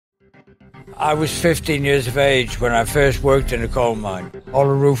I was 15 years of age when I first worked in a coal mine. All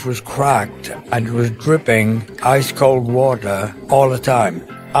the roof was cracked and it was dripping ice-cold water all the time.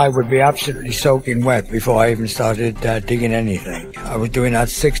 I would be absolutely soaking wet before I even started digging anything. I was doing that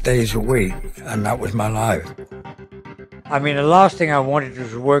 6 days a week, and that was my life. I mean, the last thing I wanted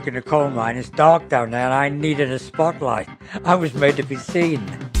was to work in a coal mine. It's dark down there, and I needed a spotlight. I was made to be seen.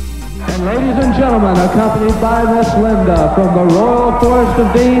 And ladies and gentlemen, accompanied by Miss Linda from the Royal Forest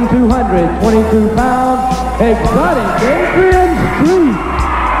of Dean 222 pounds, exotic Adrian Street.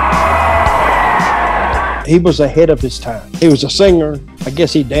 He was ahead of his time. He was a singer. I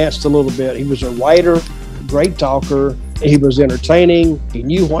guess he danced a little bit. He was a writer, great talker. He was entertaining. He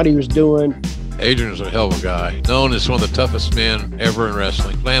knew what he was doing. Adrian was a hell of a guy, known as one of the toughest men ever in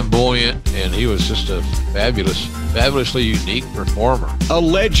wrestling. Flamboyant, and he was just a fabulously unique performer. A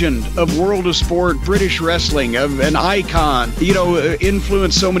legend of world of sport, British wrestling, of an icon,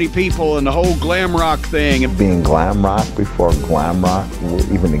 influenced so many people and the whole glam rock thing. Being glam rock before glam rock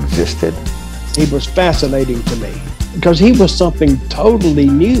even existed. He was fascinating to me because he was something totally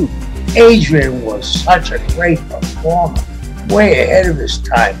new. Adrian was such a great performer, way ahead of his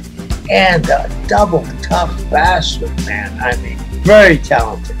time, and a double tough bastard, man. I mean, very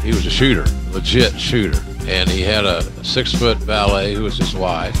talented. He was a shooter, legit shooter, and he had a 6-foot valet who was his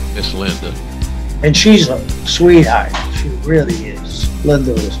wife, Miss Linda. And she's a sweetheart. She really is.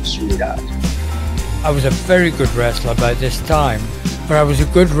 Linda was a sweetheart. I was a very good wrestler by this time, but I was a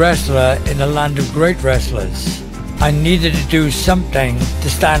good wrestler in a land of great wrestlers. I needed to do something to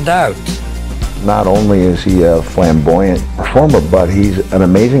stand out. Not only is he a flamboyant performer, but he's an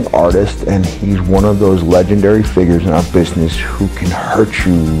amazing artist, and he's one of those legendary figures in our business who can hurt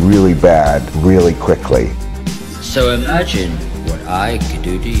you really bad, really quickly. So imagine what I could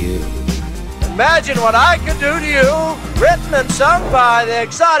do to you. Imagine what I could do to you, written and sung by the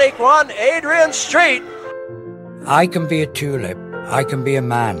exotic one, Adrian Street. I can be a tulip. I can be a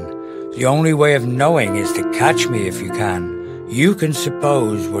man. The only way of knowing is to catch me if you can. You can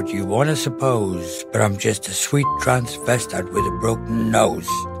suppose what you want to suppose, but I'm just a sweet transvestite with a broken nose.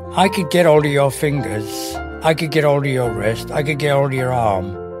 I could get hold of your fingers. I could get hold of your wrist. I could get hold of your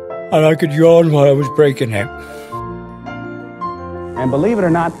arm. And I could yawn while I was breaking it. And believe it or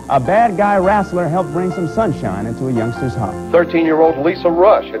not, a bad guy wrestler helped bring some sunshine into a youngster's heart. 13-year-old Lisa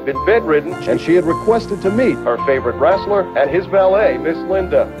Rush had been bedridden, and she had requested to meet her favorite wrestler and his valet, Miss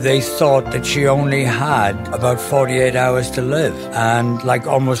Linda. They thought that she only had about 48 hours to live. And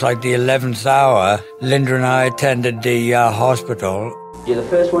almost like the 11th hour, Linda and I attended the hospital. You're the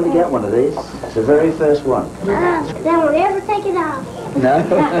first one to get one of these. It's the very first one. Then we'll never take it off. No?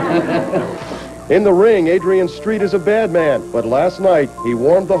 In the ring, Adrian Street is a bad man, but last night he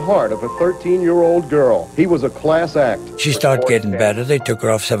warmed the heart of a 13-year-old girl. He was a class act. She started getting better. They took her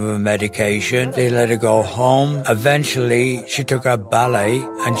off some of her medication. They let her go home. Eventually, she took her ballet,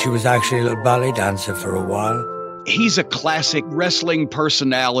 and she was actually a little ballet dancer for a while. He's a classic wrestling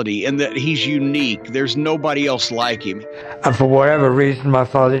personality in that he's unique. There's nobody else like him. And for whatever reason, my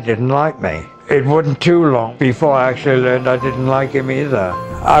father didn't like me. It wasn't too long before I actually learned I didn't like him either.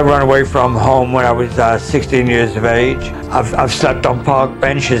 I ran away from home when I was 16 years of age. I've slept on park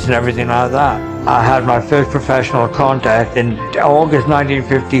benches and everything like that. I had my first professional contest in August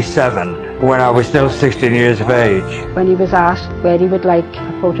 1957 when I was still 16 years of age. When he was asked where he would like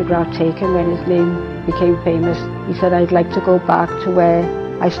a photograph taken when his name became famous, he said, "I'd like to go back to where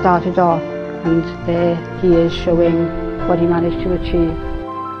I started off," and there he is showing what he managed to achieve.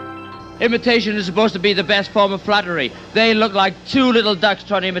 Imitation is supposed to be the best form of flattery. They look like two little ducks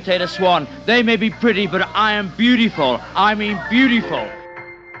trying to imitate a swan. They may be pretty, but I am beautiful. I mean beautiful.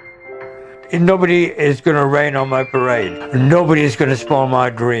 Nobody is going to rain on my parade. Nobody is going to spoil my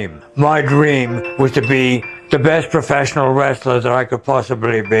dream. My dream was to be the best professional wrestler that I could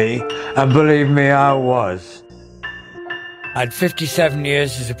possibly be, and believe me, I was. I had 57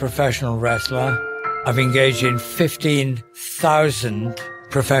 years as a professional wrestler. I've engaged in 15,000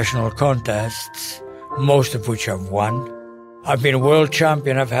 professional contests, most of which I've won. I've been a world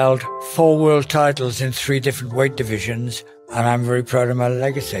champion. I've held 4 world titles in 3 different weight divisions, and I'm very proud of my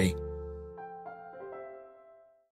legacy.